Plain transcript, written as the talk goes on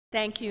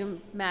Thank you,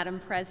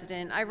 Madam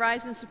President. I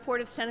rise in support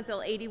of Senate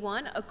Bill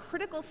 81, a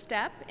critical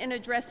step in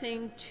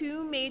addressing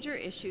two major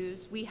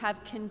issues we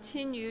have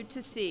continued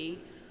to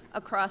see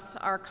across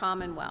our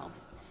Commonwealth.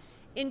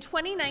 In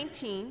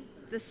 2019,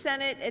 the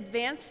Senate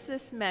advanced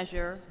this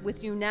measure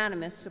with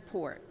unanimous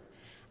support.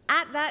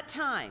 At that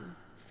time,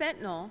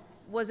 fentanyl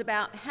was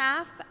about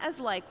half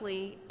as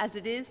likely as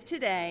it is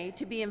today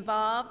to be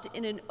involved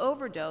in an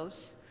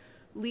overdose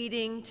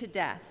leading to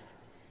death.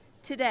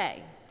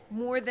 Today,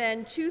 more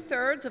than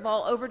 2/3 of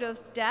all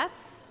overdose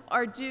deaths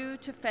are due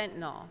to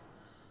fentanyl.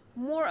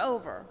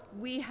 Moreover,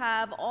 we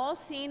have all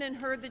seen and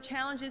heard the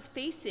challenges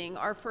facing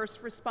our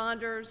first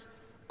responders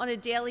on a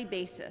daily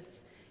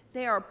basis.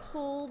 They are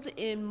pulled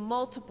in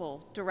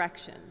multiple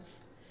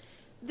directions.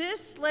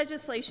 This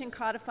legislation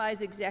codifies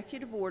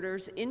executive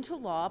orders into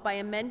law by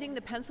amending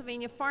the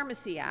Pennsylvania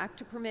Pharmacy Act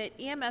to permit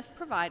EMS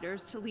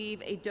providers to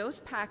leave a dose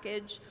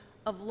package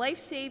of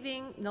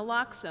life-saving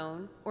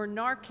naloxone or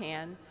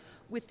Narcan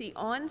with the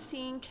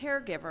on-scene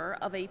caregiver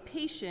of a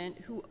patient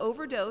who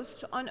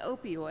overdosed on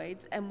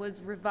opioids and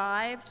was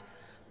revived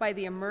by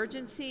the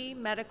emergency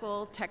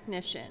medical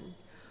technician.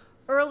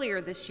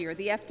 Earlier this year,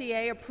 the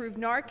FDA approved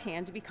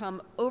Narcan to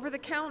become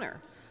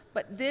over-the-counter,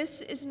 but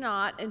this is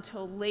not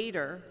until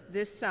later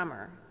this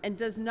summer and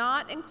does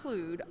not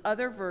include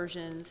other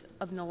versions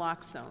of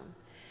naloxone.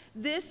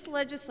 This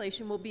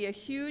legislation will be a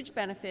huge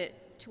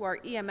benefit to our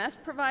EMS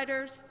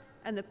providers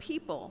and the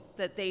people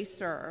that they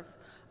serve.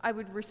 I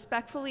would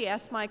respectfully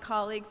ask my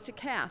colleagues to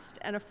cast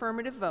an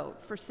affirmative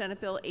vote for Senate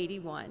Bill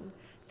 81.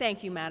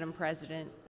 Thank you, Madam President.